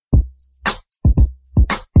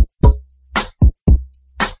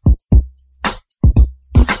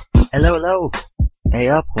Hello, hello. Hey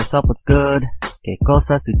up, what's good? Que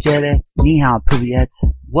cosa sucede? Ni hao, privyet.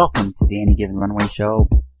 Welcome to the Any Given Runway show.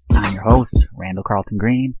 I'm your host, Randall Carlton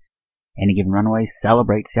Green. Any Given Runway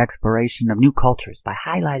celebrates the exploration of new cultures by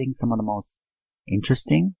highlighting some of the most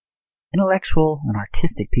interesting, intellectual, and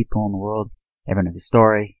artistic people in the world. Everyone has a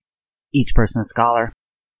story, each person a scholar.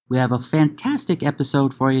 We have a fantastic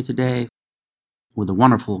episode for you today with a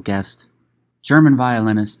wonderful guest. German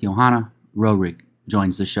violinist Johanna Rohrig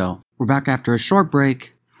joins the show. We're back after a short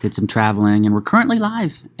break, did some traveling, and we're currently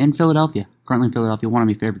live in Philadelphia. One of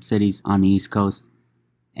my favorite cities on the East Coast,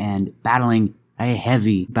 and battling a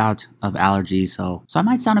heavy bout of allergies, so I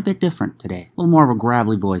might sound a bit different today. A little more of a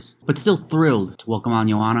gravelly voice, but still thrilled to welcome on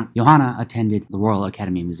Johanna. Johanna attended the Royal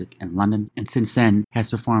Academy of Music in London, and since then has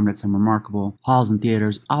performed at some remarkable halls and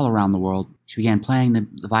theaters all around the world. She began playing the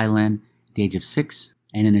violin at the age of 6,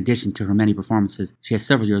 and in addition to her many performances, she has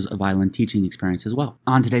several years of violin teaching experience as well.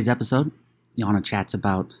 On today's episode, Johanna chats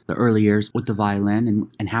about the early years with the violin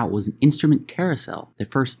and how it was an instrument carousel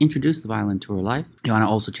that first introduced the violin to her life. Johanna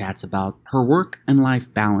also chats about her work and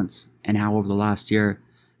life balance and how over the last year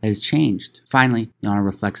that has changed. Finally, Johanna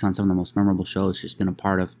reflects on some of the most memorable shows she's been a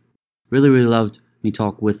part of. Really loved me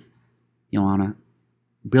talk with Johanna.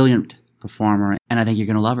 Brilliant performer, and I think you're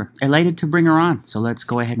going to love her. Elated to bring her on, so let's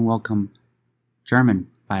go ahead and welcome German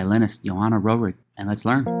violinist Johanna Rohrig, and let's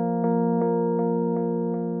learn.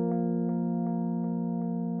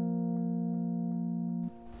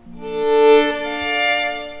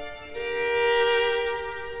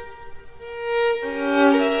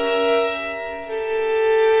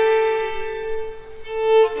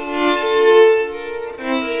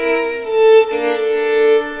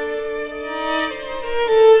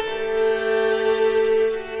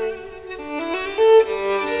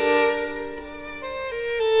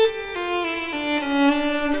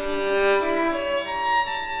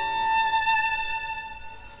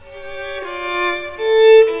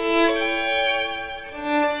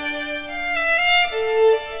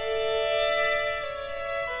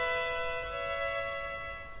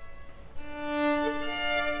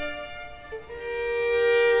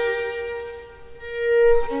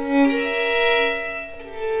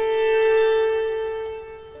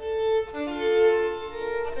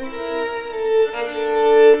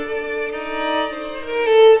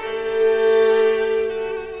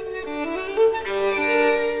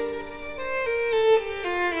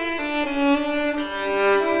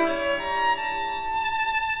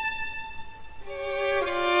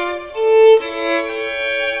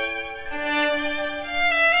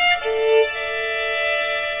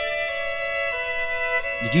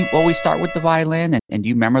 Did you always start with the violin, and do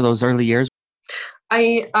you remember those early years?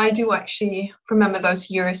 I do actually remember those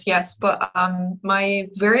years, yes, but my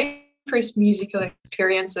very first musical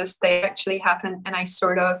experiences, they actually happened in a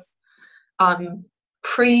sort of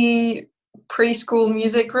preschool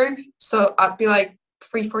music group. So I'd be like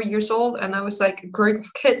 3-4 years old, and I was like a group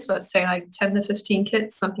of kids, let's say like 10 to 15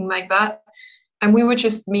 kids, something like that. And we would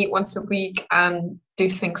just meet once a week and do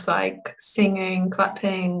things like singing,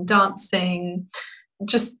 clapping, dancing,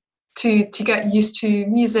 just to get used to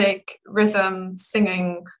music, rhythm,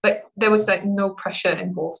 singing. Like there was like no pressure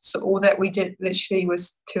involved. So all that we did literally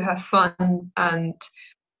was to have fun and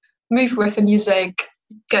move with the music,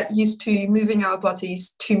 get used to moving our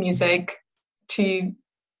bodies to music, to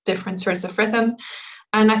different sorts of rhythm.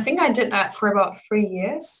 And I think I did that for about 3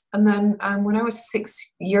 years. And then when I was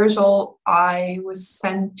 6 years old, I was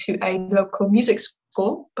sent to a local music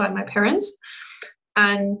school by my parents.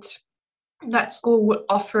 And that school would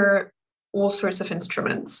offer all sorts of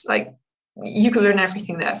instruments. Like you could learn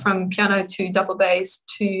everything there, from piano to double bass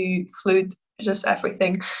to flute, just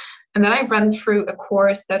everything. And then I ran through a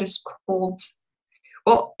course that is called,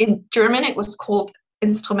 well, in German it was called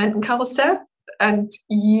Instrumentenkarussell, and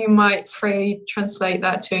you might freely translate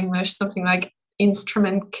that to English something like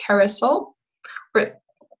instrument carousel or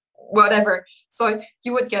whatever. So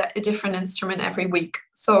you would get a different instrument every week.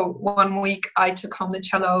 So one week I took home the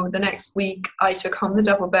cello, the next week I took home the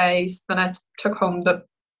double bass, then I took home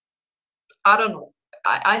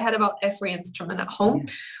I had about every instrument at home.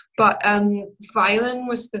 But violin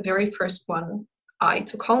was the very first one I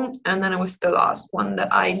took home, and then it was the last one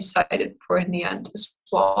that I decided for in the end as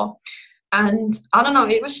well. And I don't know,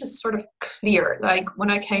 it was just sort of clear. Like when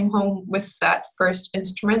I came home with that first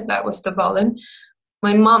instrument, that was the violin,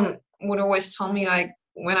 my mom would always tell me, like,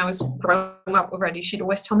 when I was growing up already, she'd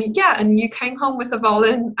always tell me, yeah, and you came home with a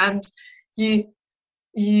violin and you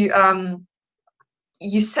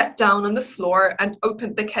sat down on the floor and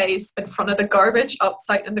opened the case in front of the garbage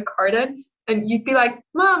outside in the garden, and you'd be like,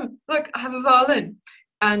 Mom, look, I have a violin.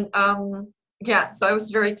 And yeah, so I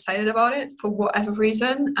was very excited about it for whatever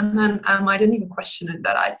reason. And then I didn't even question it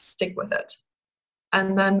that I'd stick with it.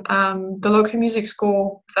 And then the local music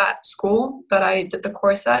school, that school that I did the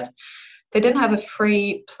course at, they didn't have a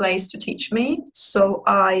free place to teach me. So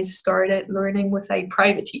I started learning with a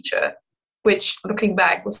private teacher, which looking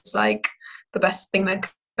back was like the best thing that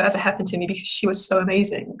could ever happen to me because she was so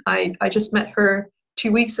amazing. I just met her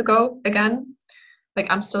 2 weeks ago again. Like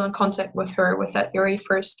I'm still in contact with her with that very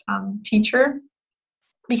first teacher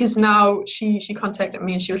because now she contacted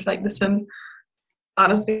me and she was like, listen, I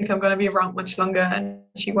don't think I'm going to be around much longer. And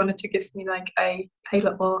she wanted to give me like a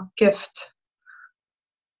little gift,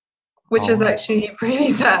 which All is right. actually really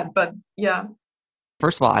sad, but yeah.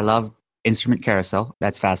 First of all, I love instrument carousel.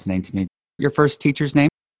 That's fascinating to me. Your first teacher's name?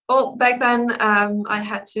 Well, back then I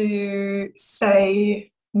had to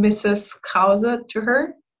say Mrs. Krause to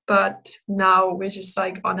her, but now we're just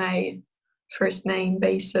like on a first name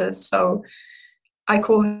basis. So I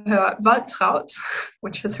call her Waltraud,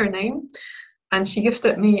 which is her name, and she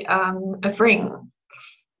gifted me a ring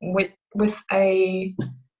with a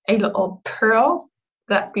little pearl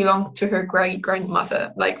that belonged to her great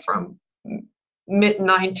grandmother, like from mid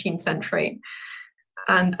 19th century.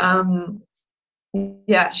 And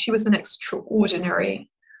yeah, she was an extraordinary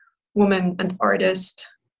woman and artist,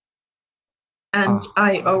 and Oh,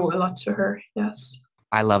 I owe a lot to her. Yes.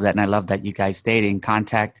 I love that. And I love that you guys stayed in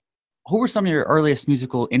contact. Who were some of your earliest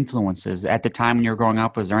musical influences at the time when you were growing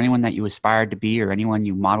up? Was there anyone that you aspired to be or anyone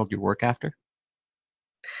you modeled your work after?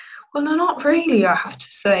 Well, no, not really, I have to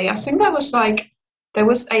say. I think that was like, there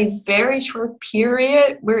was a very short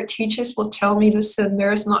period where teachers would tell me, listen,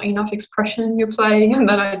 there's not enough expression in your playing. And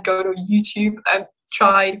then I'd go to YouTube and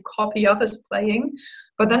try to copy others playing.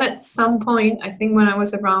 But then at some point, I think when I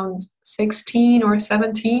was around 16 or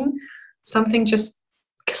 17, something just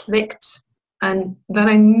clicked. And then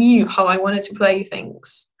I knew how I wanted to play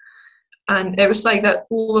things. And it was like that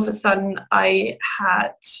all of a sudden I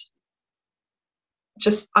had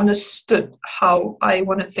just understood how I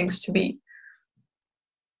wanted things to be.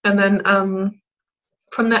 And then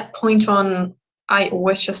from that point on, I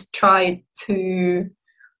always just tried to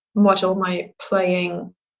model my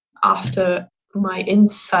playing after my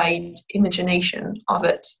inside imagination of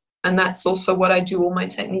it. And that's also what I do all my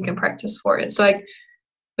technique and practice for. It's like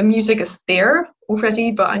the music is there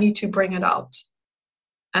already, but I need to bring it out.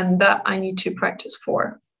 And that I need to practice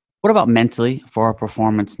for. What about mentally for a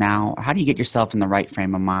performance now? How do you get yourself in the right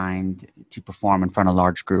frame of mind to perform in front of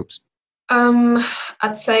large groups? Um,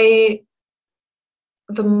 I'd say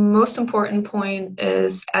the most important point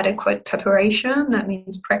is adequate preparation. That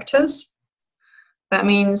means practice. That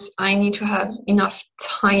means I need to have enough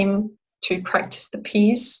time to practice the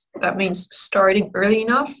piece. That means starting early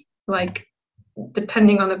enough, like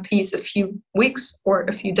depending on the piece, a few weeks or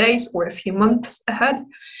a few days or a few months ahead.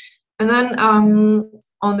 And then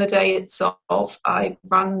on the day itself, I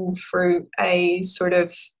run through a sort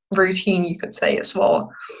of routine, you could say, as well,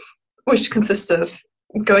 which consists of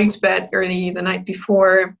going to bed early the night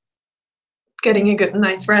before, getting a good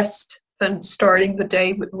night's rest, then starting the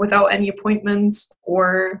day without any appointments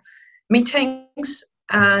or meetings,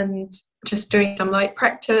 and just doing some light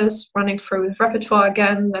practice, running through the repertoire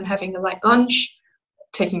again, then having a light lunch,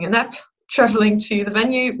 taking a nap, traveling to the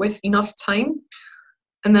venue with enough time.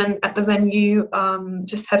 And then at the venue,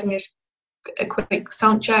 just having a quick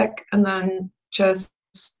sound check, and then just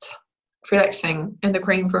relaxing in the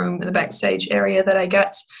green room in the backstage area that I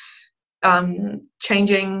get,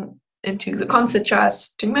 changing into the concert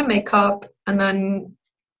dress, doing my makeup, and then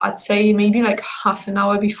I'd say maybe like half an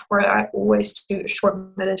hour before I always do a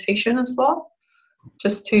short meditation as well,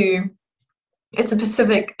 just to it's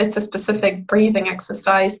a specific breathing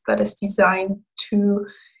exercise that is designed to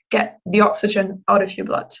get the oxygen out of your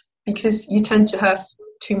blood, because you tend to have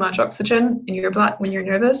too much oxygen in your blood when you're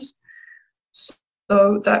nervous.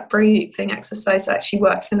 So that breathing exercise actually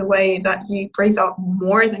works in a way that you breathe out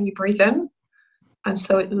more than you breathe in. And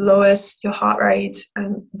so it lowers your heart rate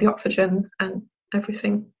and the oxygen and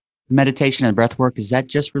everything. Meditation and breath work, is that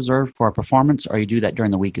just reserved for a performance or you do that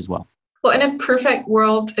during the week as well? Well, in a perfect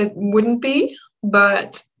world, it wouldn't be.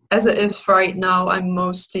 But as it is right now, I'm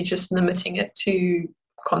mostly just limiting it to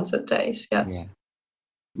concert days. Yes. Yeah.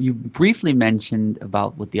 You briefly mentioned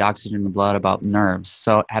about with the oxygen in the blood about nerves.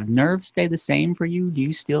 So have nerves stay the same for you? Do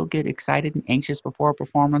you still get excited and anxious before a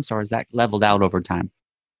performance, or is that leveled out over time?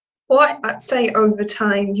 Well, I'd say over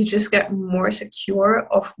time, you just get more secure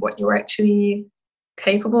of what you're actually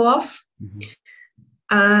capable of. Mm-hmm.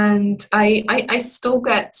 And I still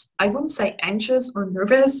get, I wouldn't say anxious or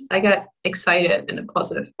nervous. I get excited in a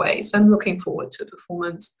positive way. So I'm looking forward to the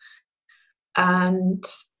performance. And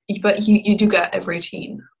but you do get a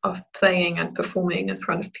routine of playing and performing in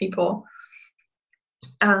front of people.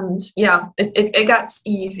 And yeah, it gets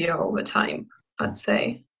easier over time, I'd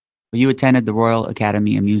say. Well, you attended the Royal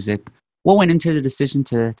Academy of Music. What went into the decision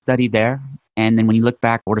to study there? And then when you look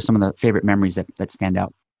back, what are some of the favorite memories that stand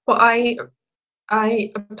out? Well,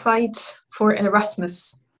 I applied for an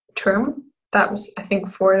Erasmus term. That was, I think,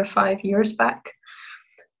 4 or 5 years back.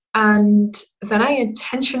 And then I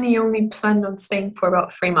intentionally only planned on staying for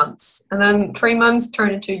about 3 months. And then 3 months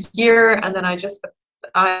turned into a year. And then I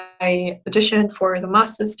auditioned for the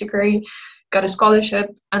master's degree, got a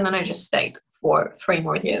scholarship, and then I just stayed for 3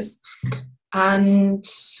 more years. And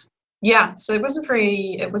yeah, so it wasn't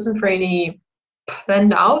really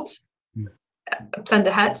planned out, planned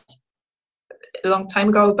ahead a long time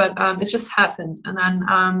ago, but it just happened. And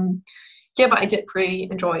then yeah, but I did really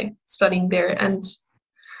enjoy studying there, and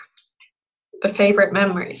the favorite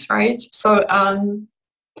memories, right? So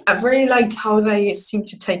I really liked how they seemed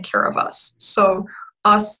to take care of us. So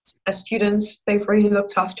us as students, they've really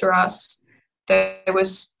looked after us. There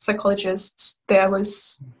was psychologists, there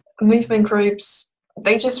was movement groups.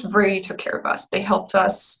 They just really took care of us. They helped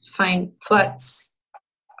us find flats,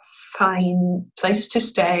 find places to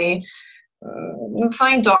stay,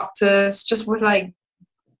 find doctors, just with like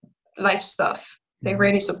life stuff. They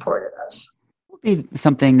really supported us. What would be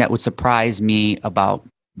something that would surprise me about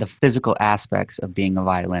the physical aspects of being a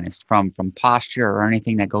violinist, from posture or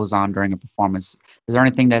anything that goes on during a performance? Is there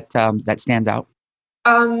anything that stands out?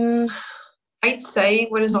 I'd say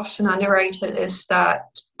what is often underrated is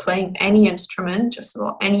that playing any instrument, just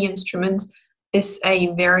about any instrument, is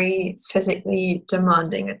a very physically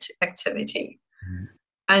demanding activity. Mm.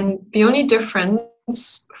 And the only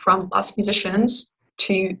difference from us musicians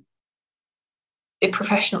to a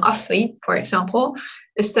professional athlete, for example,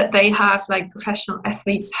 is that they have, like, professional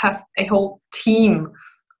athletes have a whole team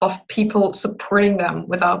of people supporting them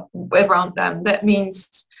around them. That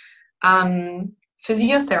means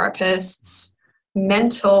physiotherapists,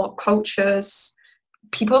 mental coaches,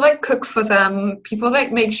 people that cook for them, people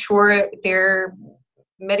that make sure their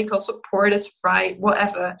medical support is right,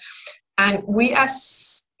 whatever. And we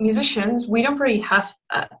as musicians, we don't really have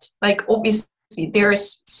that. Like, obviously,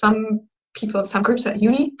 there's some people, some groups at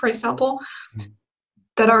uni, for example,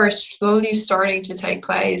 that are slowly starting to take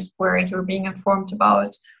place, where you're being informed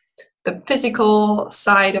about the physical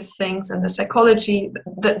side of things and the psychology,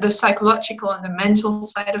 the psychological and the mental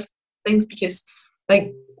side of things, because,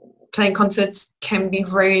 like, playing concerts can be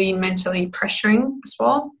very mentally pressuring as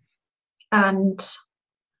well. And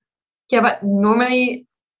yeah, but normally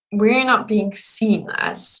we're not being seen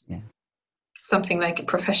as something like a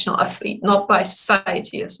professional athlete, not by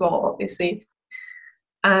society as well, obviously.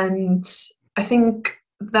 And I think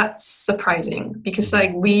that's surprising, because,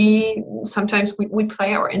 like, we sometimes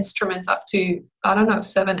play our instruments up to, I don't know,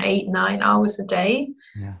 7, 8, 9 hours a day.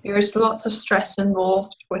 Yeah. There's lots of stress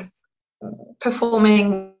involved with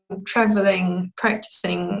performing, traveling,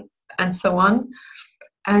 practicing, and so on.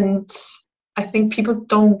 And I think people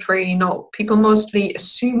don't really know. People mostly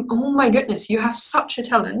assume, oh my goodness, you have such a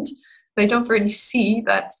talent. They don't really see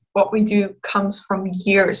that what we do comes from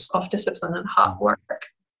years of discipline and hard work.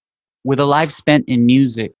 With a life spent in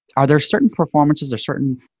music, are there certain performances or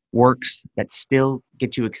certain works that still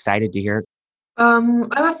get you excited to hear? I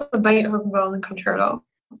love the Beethoven Violin Concerto,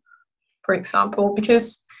 for example,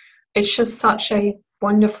 because it's just such a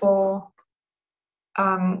wonderful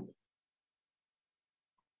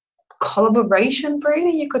collaboration,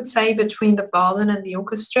 really, you could say, between the violin and the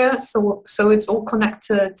orchestra. So it's all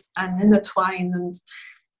connected and intertwined, and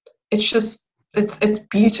it's just it's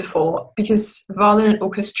beautiful, because violin and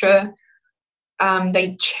orchestra,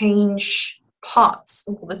 they change parts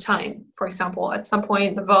all the time. For example, at some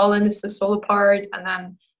point the violin is the solo part, and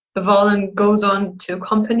then the violin goes on to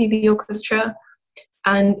accompany the orchestra,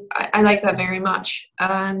 and I like that very much.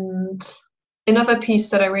 And another piece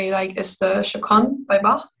that I really like is the Chaconne by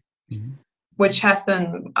Bach, which has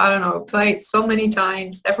been, I don't know, played so many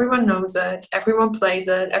times. Everyone knows it, everyone plays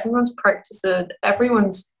it, everyone's practiced it,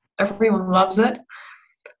 everyone loves it.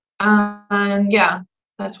 And yeah,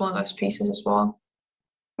 that's one of those pieces as well.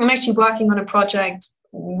 I'm actually working on a project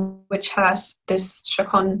which has this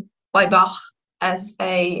Chaconne by Bach as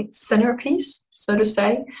a centerpiece, so to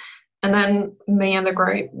say. And then me and the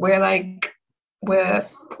group, we're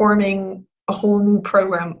forming a whole new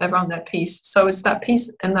program around that piece. So it's that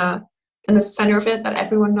piece in the center of it that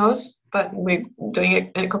everyone knows, but we're doing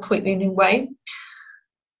it in a completely new way.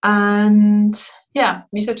 And yeah,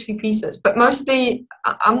 these are 2 pieces. But mostly,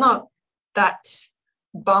 I'm not that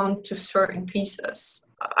bound to certain pieces.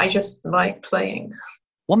 I just like playing.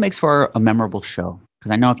 What makes for a memorable show?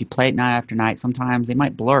 Because I know if you play it night after night, sometimes they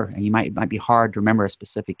might blur and it might be hard to remember a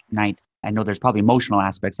specific night. I know there's probably emotional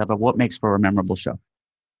aspects of it. What makes for a memorable show?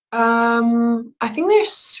 I think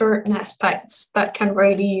there's certain aspects that can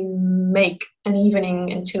really make an evening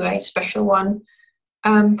into a special one.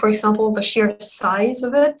 For example, the sheer size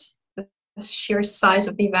of it, the sheer size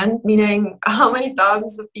of the event, meaning how many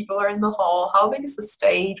thousands of people are in the hall, how big is the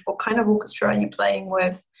stage, what kind of orchestra are you playing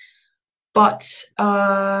with, but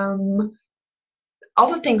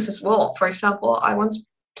other things as well. For example, I once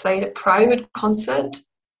played a private concert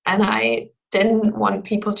and I didn't want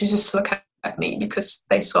people to just look at me because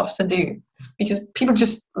they so often do. Because people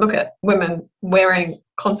just look at women wearing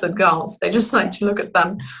concert gowns. They just like to look at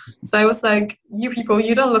them. So I was like, you people,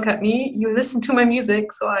 you don't look at me. You listen to my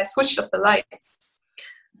music. So I switched off the lights.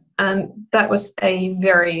 And that was a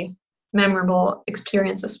very memorable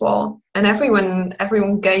experience as well. And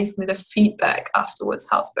everyone gave me the feedback afterwards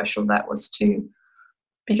how special that was too.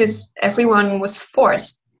 Because everyone was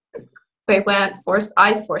forced. They weren't forced.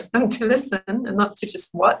 I forced them to listen and not to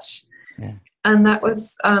just watch. Yeah. And that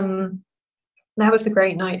was a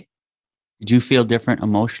great night. Did you feel different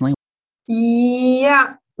emotionally?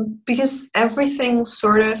 Yeah, because everything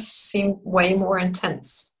sort of seemed way more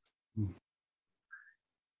intense.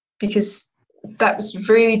 Because that was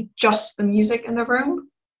really just the music in the room.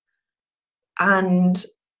 And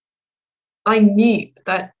I knew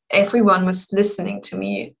that everyone was listening to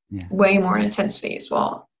me way more intensely as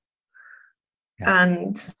well. Yeah.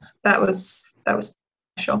 And that was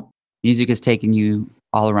special. Music has taken you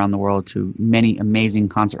all around the world to many amazing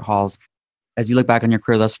concert halls. As you look back on your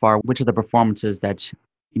career thus far, which are the performances that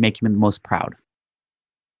make you the most proud?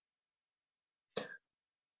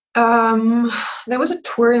 There was a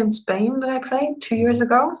tour in Spain that I played 2 years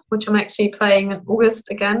ago, which I'm actually playing in August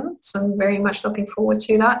again. So I'm very much looking forward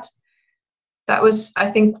to that. That was, I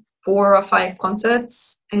think, 4 or 5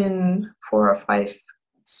 concerts in 4 or 5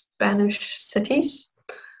 Spanish cities.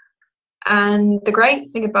 And the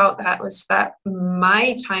great thing about that was that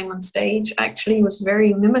my time on stage actually was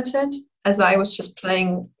very limited, as I was just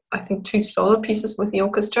playing, I think, 2 solo pieces with the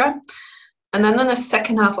orchestra. And then in the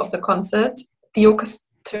second half of the concert, the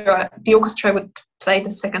orchestra would play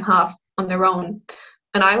the second half on their own.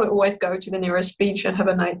 And I would always go to the nearest beach and have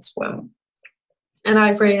a night swim. And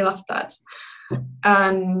I really loved that.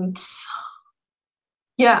 And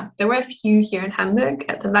yeah, there were a few here in Hamburg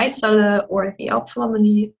at the Weisshalle or the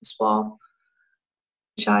Elbphilharmonie as well,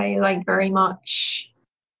 which I like very much.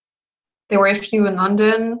 There were a few in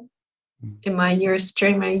London during my years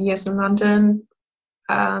in London.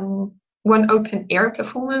 One open air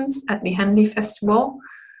performance at the Henley Festival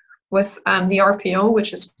with the RPO,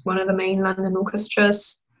 which is one of the main London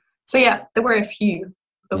orchestras. So yeah, there were a few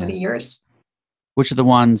over the years. Which of the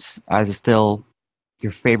ones are still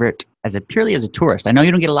your favorite purely as a tourist? I know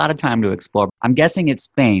you don't get a lot of time to explore. I'm guessing it's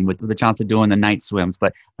Spain with the chance of doing the night swims,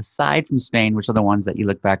 but aside from Spain, which are the ones that you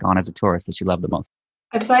look back on as a tourist that you love the most?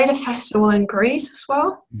 I played a festival in Greece as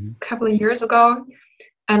well, a couple of years ago.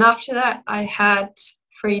 And after that, I had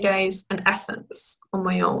 3 days in Athens on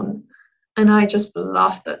my own. And I just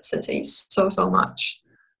loved that city so much.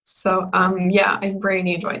 So yeah, I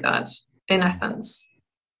really enjoyed that in Athens.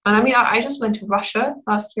 And I mean, I just went to Russia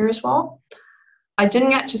last year as well. I didn't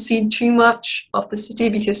get to see too much of the city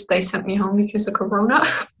because they sent me home because of Corona.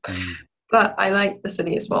 But I liked the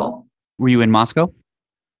city as well. Were you in Moscow?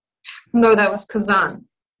 No, that was Kazan.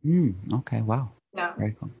 Okay, wow. Yeah.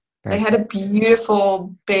 Very cool. They had a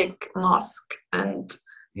beautiful big mosque, and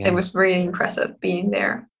it was really impressive being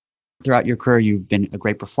there. Throughout your career, you've been a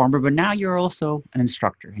great performer, but now you're also an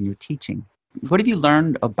instructor and you're teaching. What have you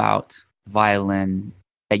learned about violin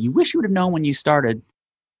that you wish you would have known when you started,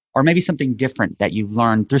 or maybe something different that you've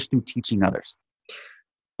learned just through teaching others?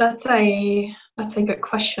 That's a good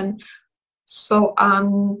question. So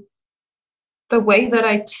the way that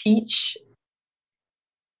I teach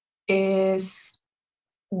is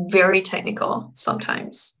very technical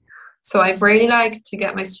sometimes. So I really like to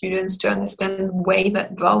get my students to understand the way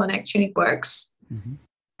that violin actually works,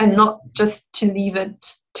 and not just to leave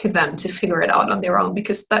it to them to figure it out on their own,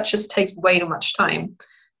 because that just takes way too much time.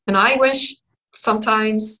 And I wish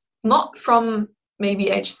sometimes, not from maybe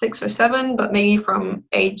age 6 or 7, but maybe from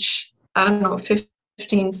age,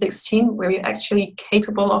 15, 16, where you're actually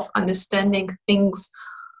capable of understanding things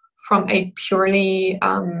from a purely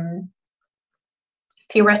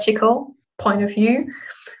theoretical point of view.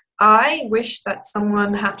 I wish that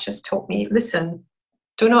someone had just told me, listen,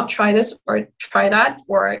 do not try this or try that,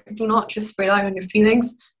 or do not just rely on your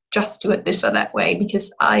feelings, just do it this or that way,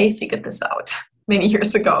 because I figured this out many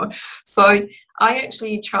years ago. So I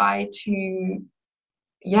actually try to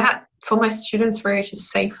for my students really to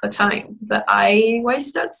save the time that I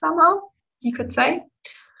wasted somehow, you could say.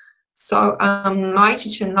 So my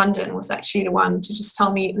teacher in London was actually the one to just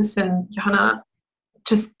tell me, listen, Johanna,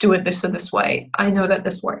 just do it this and this way. I know that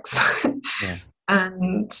this works. Yeah.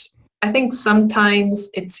 And I think sometimes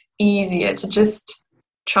it's easier to just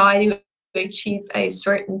try to achieve a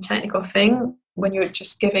certain technical thing when you're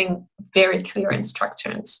just giving very clear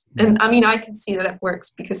instructions. And I mean, I can see that it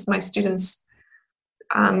works because my students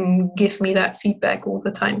give me that feedback all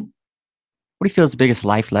the time. What do you feel is the biggest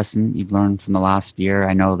life lesson you've learned from the last year?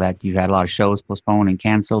 I know that you've had a lot of shows postponed and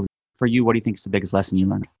canceled. For you, what do you think is the biggest lesson you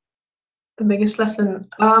learned? The biggest lesson?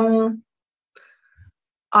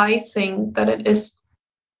 I think that it is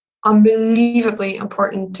unbelievably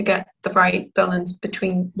important to get the right balance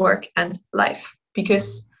between work and life,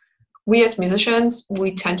 because we as musicians,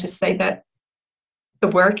 we tend to say that the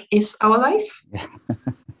work is our life.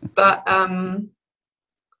 But I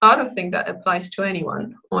don't think that applies to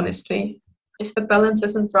anyone, honestly. If the balance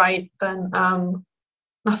isn't right, then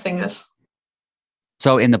nothing is.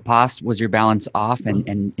 So in the past, was your balance off? And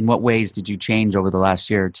in what ways did you change over the last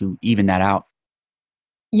year to even that out?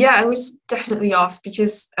 Yeah, it was definitely off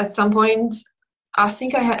because at some point, I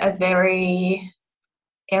think I had a very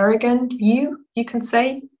arrogant view, you can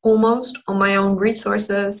say, almost on my own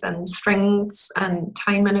resources and strengths and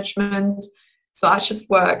time management. So I just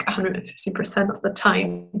work 150% of the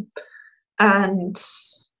time. And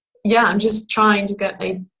yeah, I'm just trying to get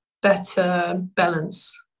a better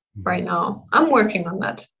balance right now. I'm working on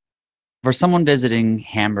that. For someone visiting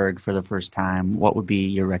Hamburg for the first time, what would be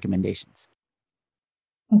your recommendations?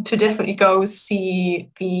 To definitely go see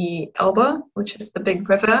the Elbe, which is the big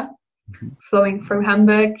river flowing through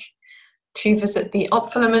Hamburg. To visit the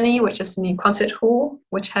Elbphilharmonie, which is the new concert hall,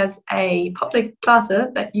 which has a public plaza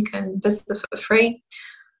that you can visit for free.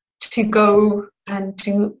 To go and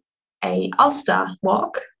do a Alster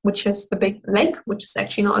walk, which is the big lake, which is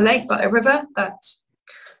actually not a lake, but a river that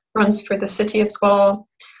runs through the city as well.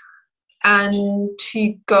 And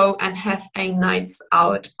to go and have a night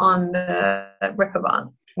out on the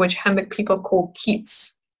Reeperbahn, which Hamburg people call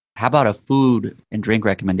Kiez. How about a food and drink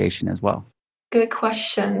recommendation as well? Good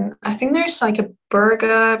question. I think there's like a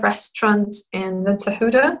burger restaurant in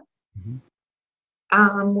Winterhude,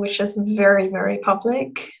 which is very, very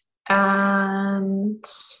public. And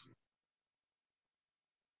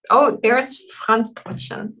there's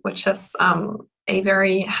Franzbrötchen, which is a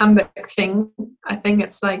very Hamburg thing. I think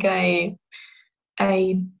it's like a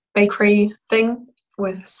bakery thing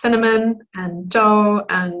with cinnamon and dough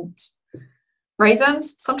and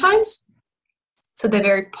raisins sometimes. So they're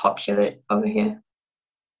very popular over here.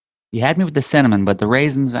 You had me with the cinnamon, but the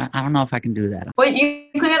raisins, I don't know if I can do that. Well, you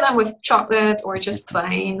can get them with chocolate or just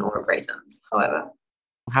plain or raisins, however.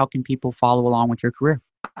 How can people follow along with your career?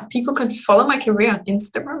 People can follow my career on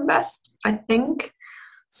Instagram best, I think.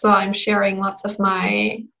 So I'm sharing lots of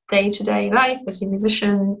my day-to-day life as a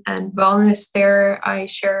musician and wellness there. I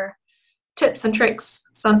share tips and tricks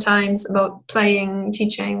sometimes about playing,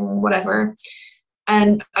 teaching, whatever.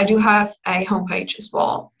 And I do have a homepage as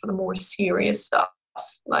well for the more serious stuff,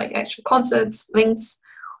 like actual concerts, links,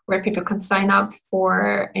 where people can sign up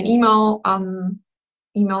for an email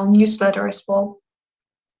newsletter as well.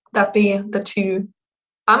 That'd be the two.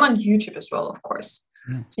 I'm on YouTube as well, of course.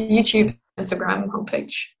 Yeah. So YouTube, Instagram,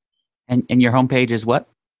 homepage. And your homepage is what?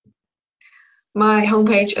 My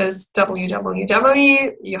homepage is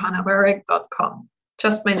www.johannawerig.com.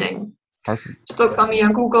 Just my name. Perfect. Just look for me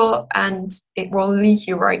on Google and it will lead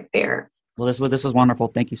you right there. Well, this was wonderful.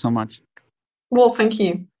 Thank you so much. Well, thank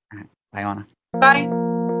you. All right. Bye, Anna. Bye.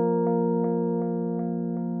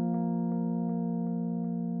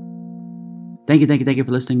 Thank you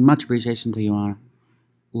for listening. Much appreciation to Johanna.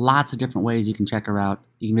 Lots of different ways you can check her out.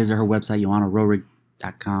 You can visit her website,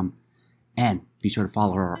 johannawerig.com, and be sure to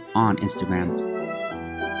follow her on Instagram.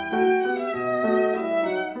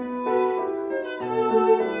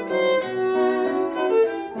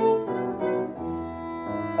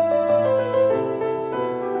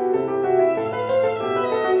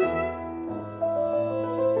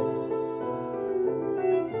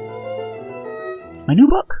 My new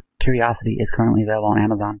book, Curiosity, is currently available on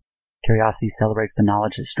Amazon. Curiosity celebrates the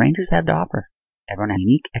knowledge that strangers have to offer. Everyone has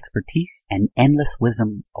unique expertise and endless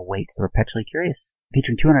wisdom awaits the perpetually curious.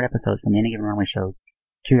 Featuring 200 episodes from the Any Given Runway show,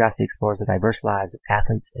 Curiosity explores the diverse lives of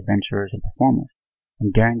athletes, adventurers, and performers.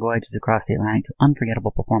 From daring voyages across the Atlantic to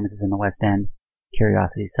unforgettable performances in the West End,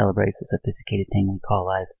 Curiosity celebrates the sophisticated thing we call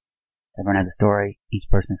life. Everyone has a story, each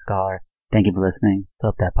person a scholar. Thank you for listening. Fill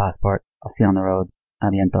up that passport. I'll see you on the road.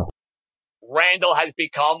 Aviento. Randall has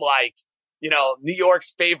become like, New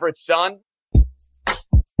York's favorite son.